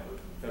shell. The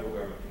federal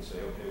government can say,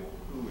 okay, well,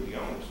 who are the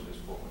owners of this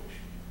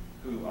corporation?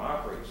 Who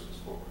operates this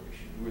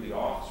corporation? Who are the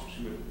officers?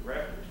 Who are the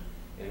directors?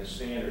 And the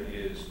standard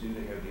is, do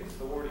they have the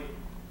authority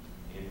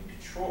and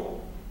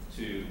control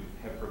to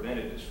have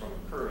prevented this from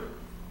occurring?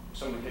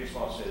 Some of the case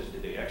law says,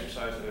 did they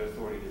exercise that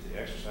authority? Did they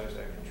exercise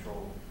that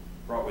control?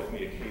 Brought with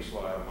me a case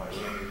law out of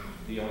Miami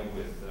dealing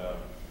with,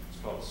 it's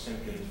called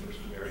Simpkins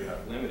versus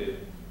Marriott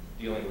Limited,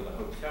 dealing with a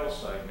hotel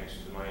site next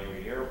to the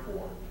Miami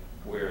airport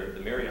where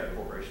the Marriott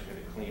Corporation had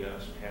to clean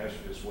up some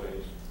hazardous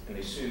waste, and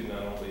they sued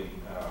not only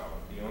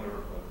the owner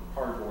of the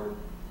cardboard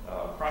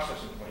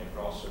processing plant,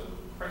 but also the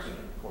president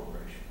of the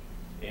corporation.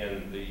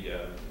 And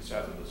it's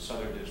out of the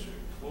Southern District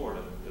of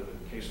Florida. The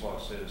case law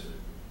says that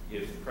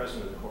if the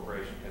president of the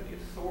corporation had the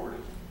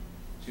authority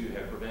to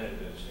have prevented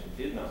this and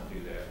did not do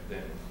that,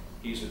 then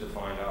he's a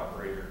defined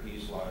operator,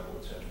 he's liable,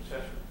 et cetera, et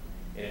cetera.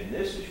 And in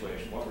this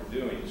situation, what we're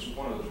doing is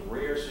one of those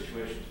rare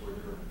situations where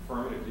there's an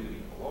affirmative duty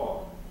in the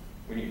law.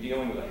 When you're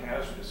dealing with a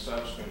hazardous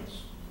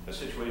substance, a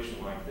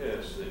situation like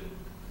this, that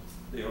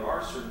there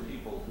are certain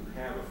people who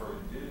have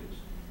affirmative duties.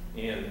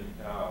 And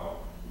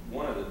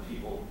one of the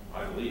people,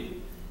 I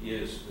believe,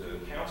 is the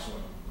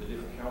councilman, the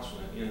different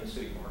councilmen in the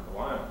city of Marco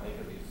Island. They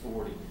have the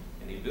authority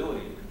and the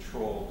ability to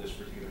control this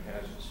particular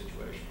hazardous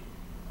situation.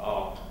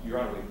 Your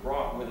Honor, we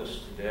brought with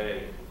us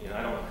today, and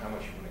I don't know how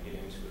much you want to get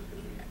into it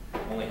because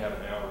we only have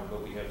an hour,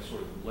 but we have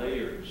sort of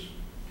layers,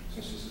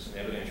 since this is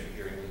an evidentiary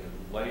hearing, we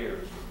have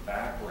layers of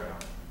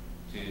background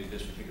to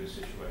this particular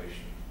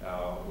situation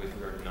with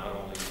regard to not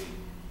only the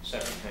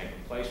septic tank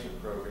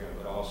replacement program,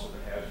 but also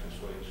the hazardous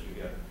waste.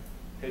 We've got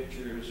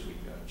pictures,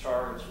 we've got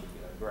charts,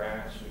 we've got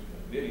graphs, we've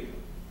got video.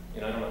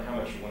 And I don't know how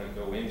much you want to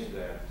go into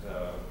that,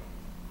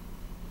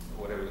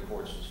 whatever the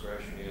court's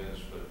discretion is,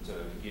 but to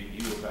give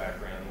you a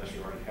background, unless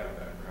you already have a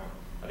background,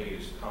 I think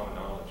it's common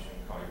knowledge in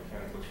Collier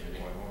County what's going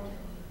on down there.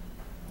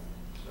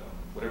 So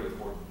whatever the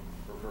court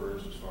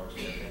prefers as far as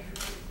the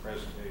evidentiary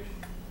presentation.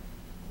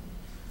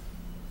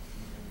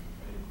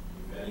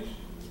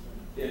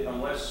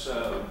 Unless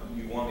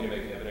you want me to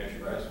make an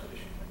evidentiary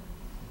presentation.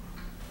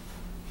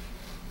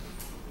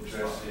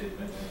 Interested in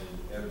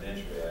the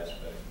evidentiary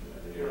aspect.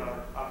 Your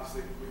Honor,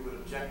 obviously we would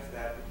object to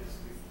that because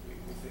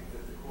we think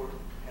that the court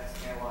has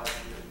analyzed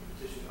the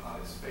petition on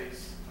its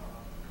face.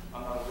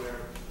 I'm not aware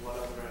of what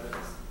other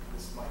evidence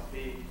this might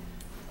be.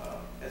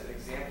 As an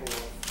example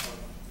of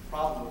the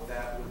problem with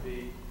that would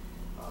be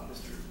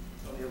Mr.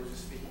 O'Neill was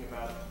just speaking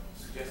about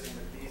suggesting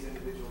that these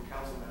individual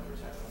council members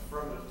have an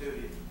affirmative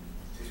duty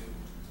to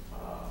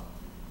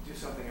do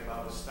something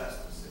about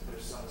asbestos if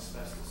there's some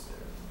asbestos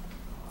there.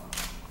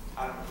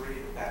 I don't agree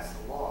that that's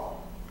the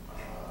law.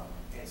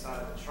 And it's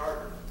not in the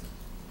charter.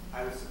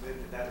 I would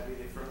submit that that would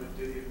be the affirmative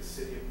duty of the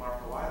city of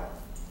Marco Island.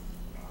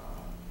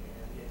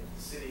 And if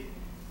the city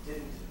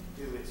didn't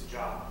do its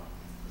job,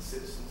 the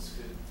citizens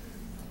could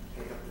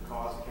take up the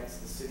cause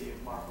against the city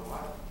of Marco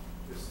Island.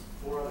 There's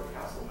 4 other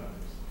council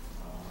members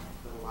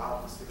that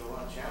allowed this to go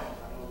unchallenged.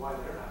 I don't know why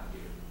they're not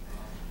here.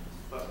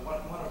 But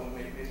one of them,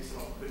 maybe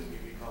someone couldn't be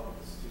recalled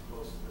because it's too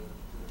close to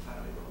the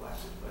time they were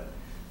elected. But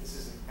this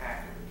is an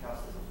act of the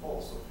council as a whole.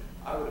 So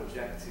I would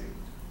object to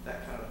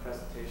that kind of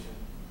presentation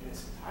in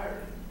its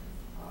entirety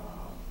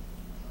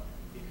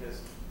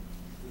because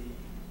the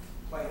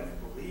plaintiff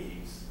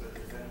believes, the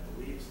defendant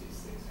believes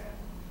these things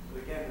happen.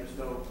 But again, there's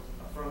no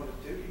affirmative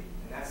duty,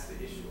 and that's the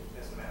issue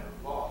as a matter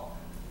of law.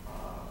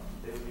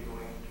 They would be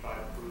going to try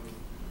to prove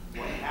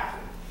what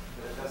happened,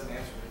 but it doesn't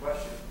answer the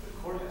question the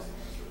court has to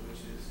answer,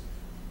 which is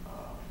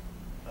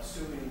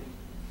assuming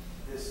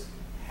this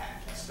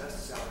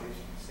asbestos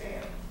allegation can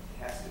stand, it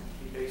has to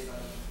be based on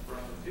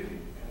affirmative duty.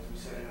 And as we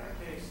said in our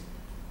case,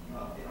 in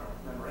our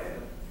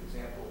memorandum, for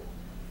example,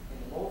 in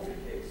the Moultrie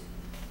case,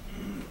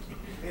 the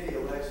committee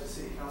alleged the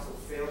city council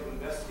failed to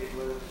investigate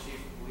whether the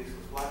chief of police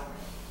was black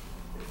man.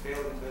 They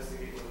failed to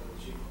investigate whether the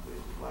chief of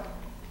police was black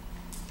man.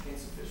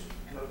 Insufficient.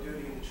 No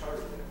duty in the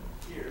charter there.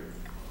 Here,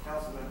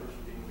 council members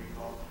are being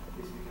recalled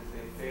is because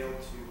they failed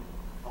to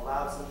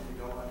allow something to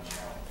go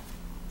unchallenged.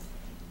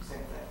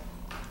 Same thing.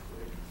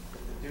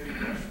 The duty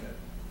question that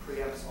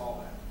preempts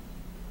all that.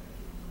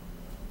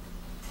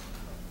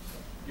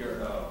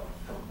 Your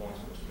couple points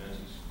on Mr.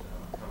 Menzies'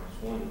 comments.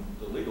 One,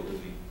 the legal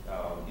duty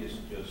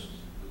isn't just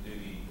the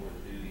duty or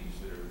the duties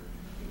that are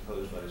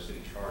imposed by the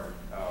city charter.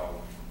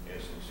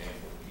 As an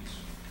example, he's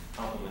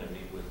complimented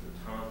me with the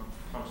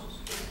Thompson's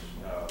case.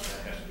 That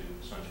has to do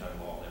with the Sunshine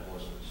Law. That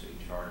wasn't the city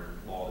charter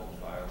law that was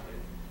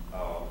violated.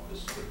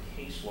 The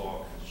case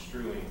law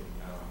construing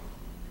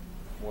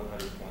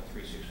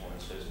 100.361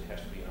 says it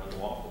has to be an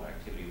unlawful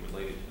activity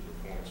related to the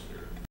performance of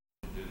their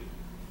duty.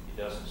 It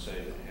doesn't say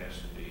that it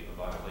has to be a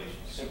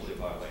violation, simply a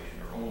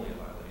violation, or only a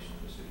violation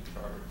of the city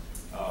charter.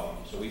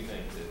 So we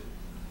think that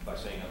by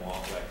saying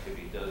unlawful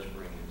activity does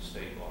bring in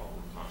state law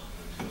with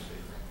consequences of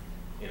state law.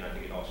 And I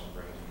think it also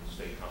brings in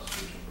state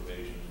constitutional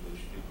provisions,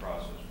 which due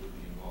process would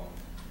be involved,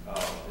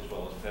 as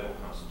well as federal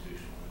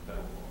constitutional and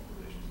federal law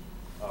provisions.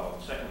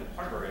 Secondly,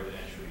 part of our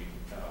evidentiary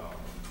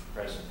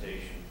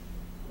presentation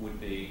would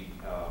be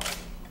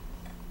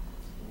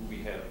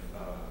we have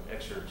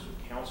excerpts of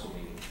council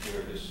meetings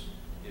where this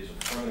is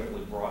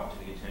affirmatively brought to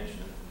the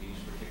attention of these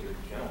particular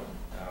gentlemen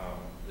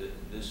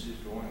that this is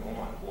going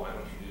on. Why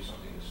don't you do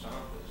something to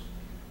stop this?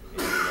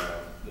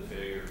 And the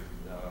failure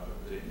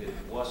that it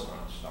was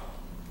not stopped.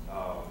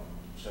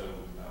 So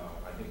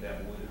I think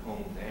that would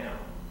hone down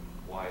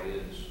why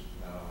it is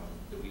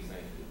that we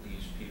think that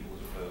these people,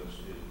 as opposed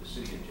to the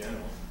city in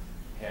general,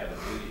 have a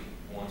duty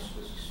once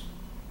this has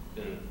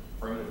been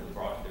affirmatively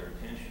brought to their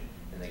attention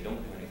and they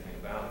don't do anything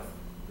about it,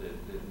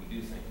 that we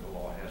do think the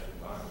law has been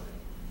violated.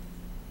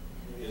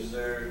 Is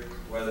there,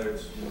 whether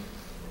it's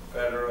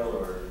federal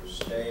or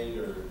state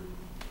or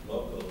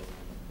local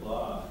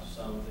law,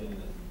 something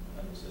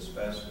that on this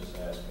asbestos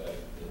aspect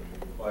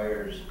that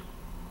requires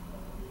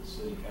the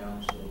city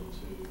council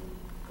to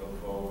go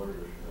forward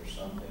or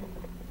something?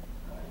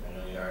 I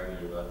know you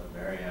argued about the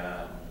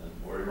Marriott and the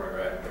board of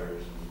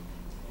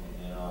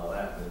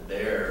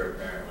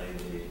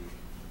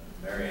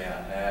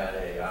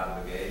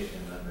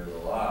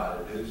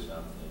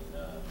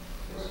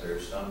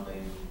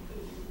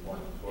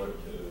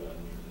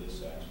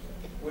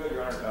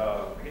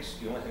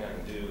the only thing I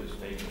can do is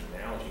make an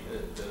analogy.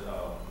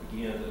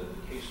 Again, the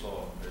case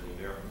law, or the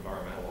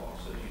environmental law,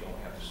 says you don't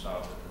have to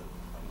stop at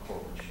the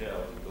corporate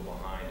shell. You go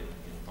behind it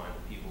and find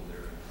the people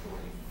that are in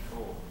authority and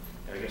control.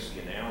 And I guess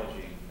the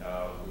analogy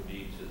would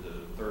be to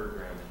the third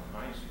ground in the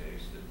Hines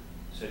case that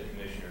said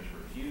commissioners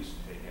refused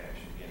to take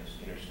action against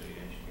Interstate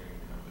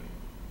Engineering Company.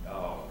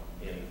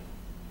 And,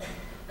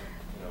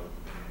 you know,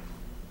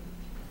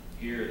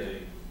 here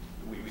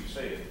we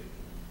say it,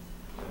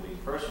 we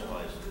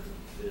personalize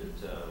it,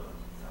 that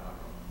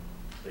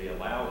they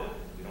allowed it.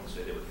 We don't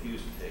say they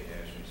refused to take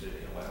action, we say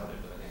they allowed it,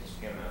 but I think it's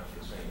tantamount to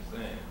the same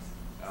thing.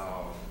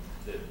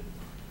 That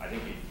I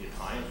think if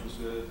Hines was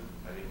good,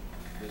 I think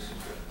this is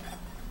good.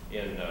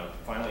 And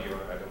finally, Your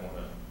Honor, I don't want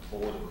to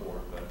bore the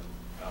court, but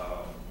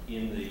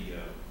in the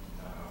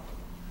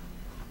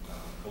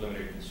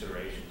preliminary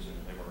considerations in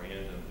the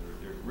memorandum,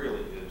 there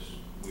really is,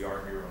 we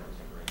are here on a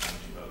temporary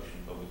injunction motion,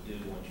 but we do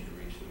want you to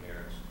reach the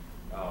merits.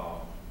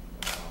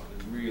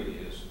 There really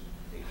is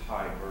a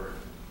high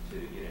burden to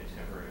get a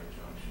temporary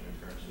injunction in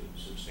terms of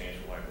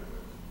substantial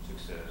likelihood of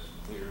success,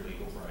 clear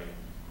legal right,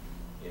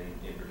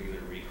 in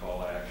particular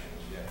recall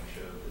actions. You have to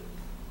show that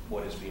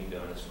what is being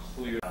done is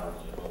clear. Go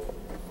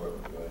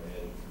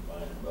ahead and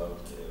combine them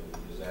both.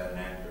 Is that an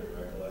accurate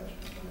recollection?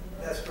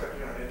 That's correct,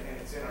 Your Honor, and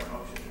it's in our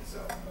motion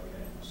itself.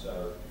 Okay,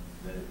 so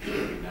then do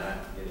we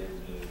not get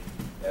into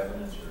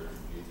evidence, or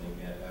do you think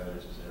that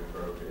evidence is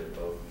inappropriate at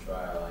both the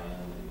trial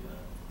and the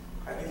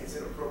I think it's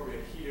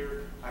inappropriate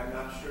here. I'm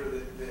not sure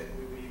that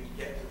we would even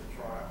get to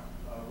the trial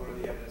where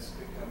the evidence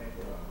could come in.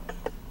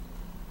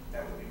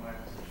 That would be my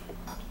position.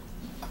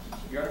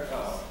 Your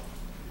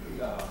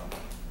Honor,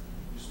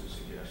 just a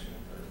suggestion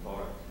or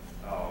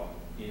thought.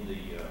 In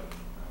the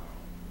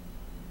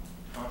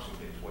Thompson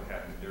case, what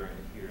happened during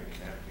the hearing in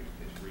that case,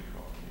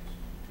 recall case,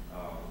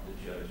 the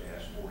judge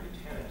asked 40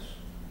 tenants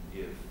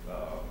if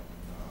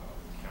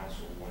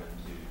counsel wanted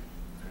to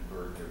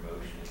convert their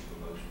motion into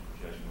a motion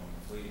for judgment on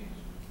the pleadings.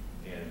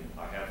 And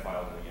I have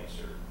filed an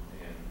answer,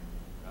 and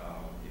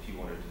if he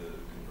wanted to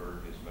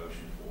convert his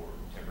motion for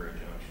temporary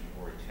injunction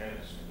or a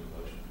tenants into a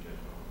motion for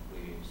judgment on the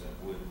pleadings, that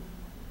would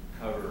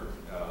cover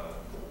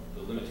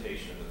the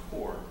limitation of the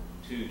court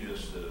to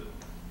just the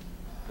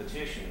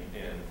petition,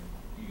 and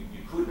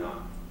you could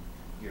not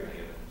hear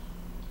any evidence.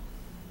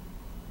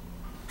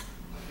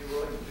 I'd be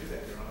willing to do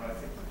that, Your Honor. I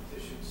think the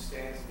petition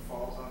stands and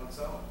falls on its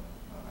own.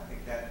 I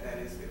think that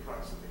is the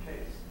crux of the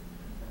case.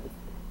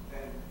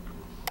 And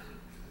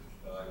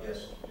I guess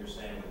you're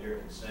saying with your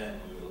consent,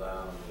 you would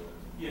allow them to.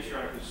 Yes, Your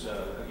Honor, because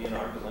again,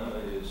 our dilemma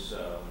is,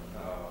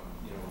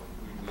 you know,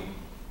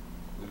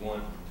 we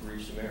want to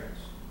reach the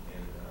merits,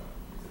 and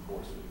if the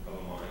court's of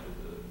a mind that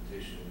the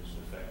petition is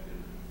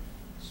effective,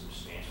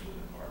 substantially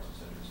in parts,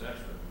 etc.,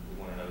 we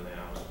want to know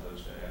now as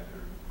opposed to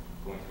after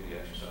going through the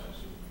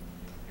exercise of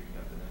picking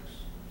up the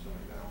next so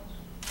many ballots.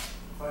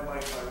 if I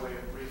might, by way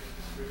of brief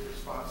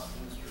response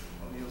to Mr.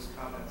 O'Neill's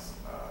comments,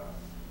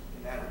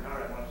 in that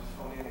regard, I wanted to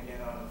hone in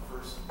again on the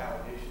first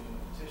allegation in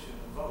the petition,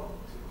 the vote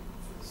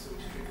for the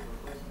sewage treatment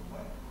replacement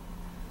plant.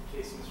 The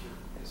case Mr.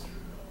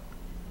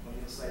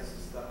 O'Neill cites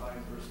is the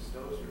Hines versus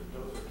Dozer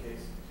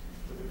case,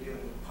 where they're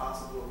dealing with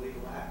possible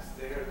illegal acts.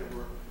 There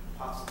were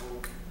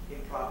possible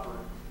improper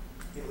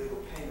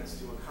illegal payments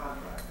to a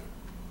contractor.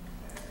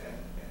 And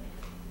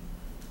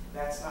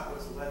that's not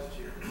what's alleged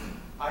here.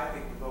 I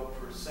think the vote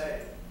per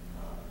se,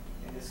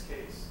 in this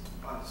case,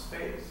 on its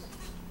face,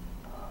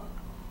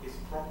 is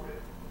appropriate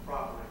and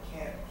proper. It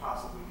can't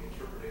possibly be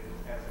interpreted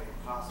as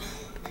a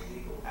possible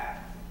illegal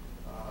act.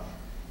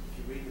 If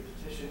you read the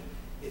petition,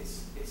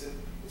 it's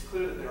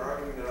clear that they're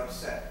arguing they're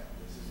upset.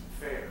 This isn't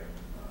fair.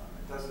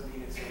 It doesn't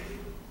mean it's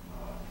illegal.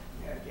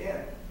 And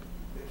again,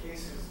 the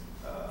cases,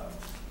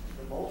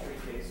 the Moultrie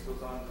case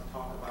goes on to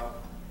talk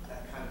about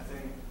that kind of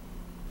thing,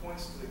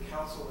 points to the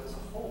council as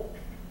a whole,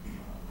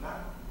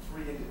 not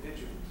three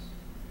individuals.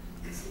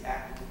 It's the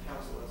act of the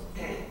council as a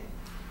whole.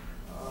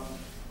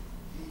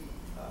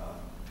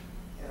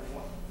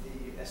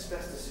 The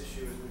asbestos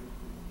issue,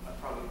 I'd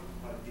probably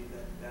beat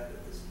that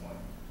at this point.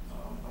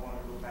 I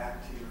want to go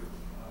back to your,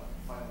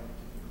 finally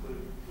to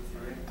conclude with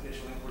your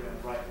initial inquiry on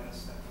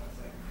ripeness, that kind of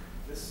thing.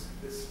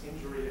 This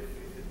injury, if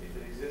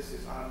it exists,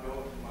 is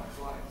ongoing to my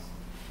clients.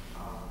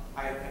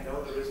 I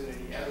know there isn't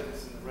any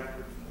evidence in the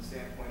record from the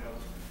standpoint of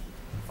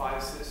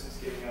 5 citizens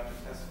getting up and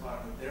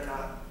testifying that they're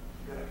not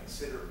going to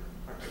consider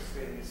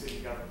participating in city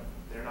government.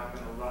 They're not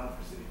going to run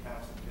for city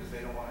council because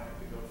they don't want to have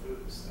to go through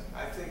this thing.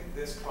 I think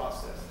this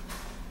process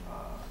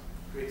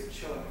creates a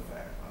chilling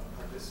effect on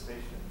the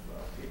participation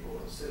of people,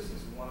 of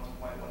citizens who might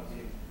want to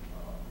be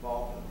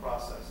involved in the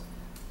process.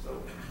 So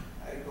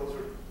I think those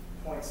are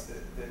points that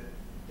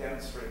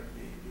demonstrate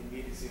the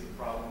immediacy of the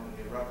problem and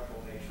the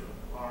irreparable nature of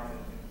the harm,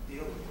 and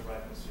deal with the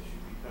ripeness issue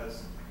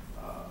because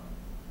of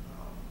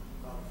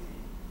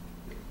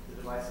the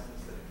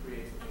divisiveness that it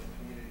creates within the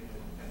community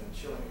and the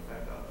chilling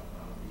effect on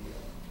the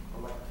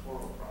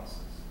electoral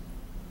process.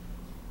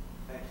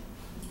 Thank you.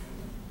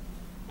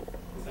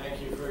 Well,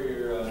 thank you for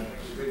your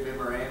good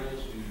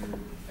memorandums, your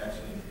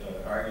excellent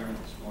argument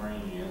this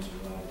morning. You answered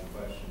a lot of the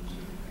questions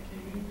that I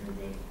came in here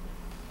with.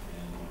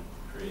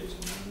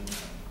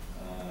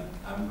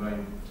 I'm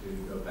going to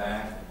go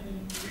back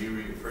and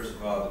reread. First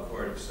of all, the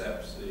court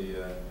accepts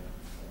the,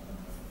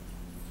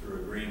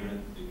 through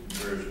agreement, the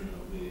conversion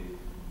of the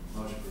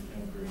motion for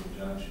temporary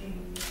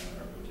injunction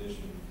or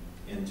petition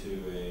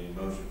into a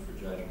motion for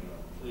judgment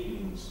on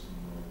pleadings.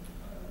 And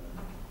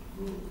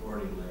we'll rule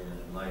accordingly. And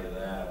in light of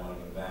that, I want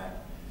to go back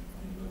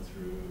and go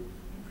through,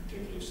 in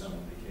particular, some of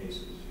the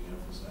cases you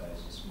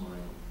emphasized this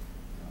morning.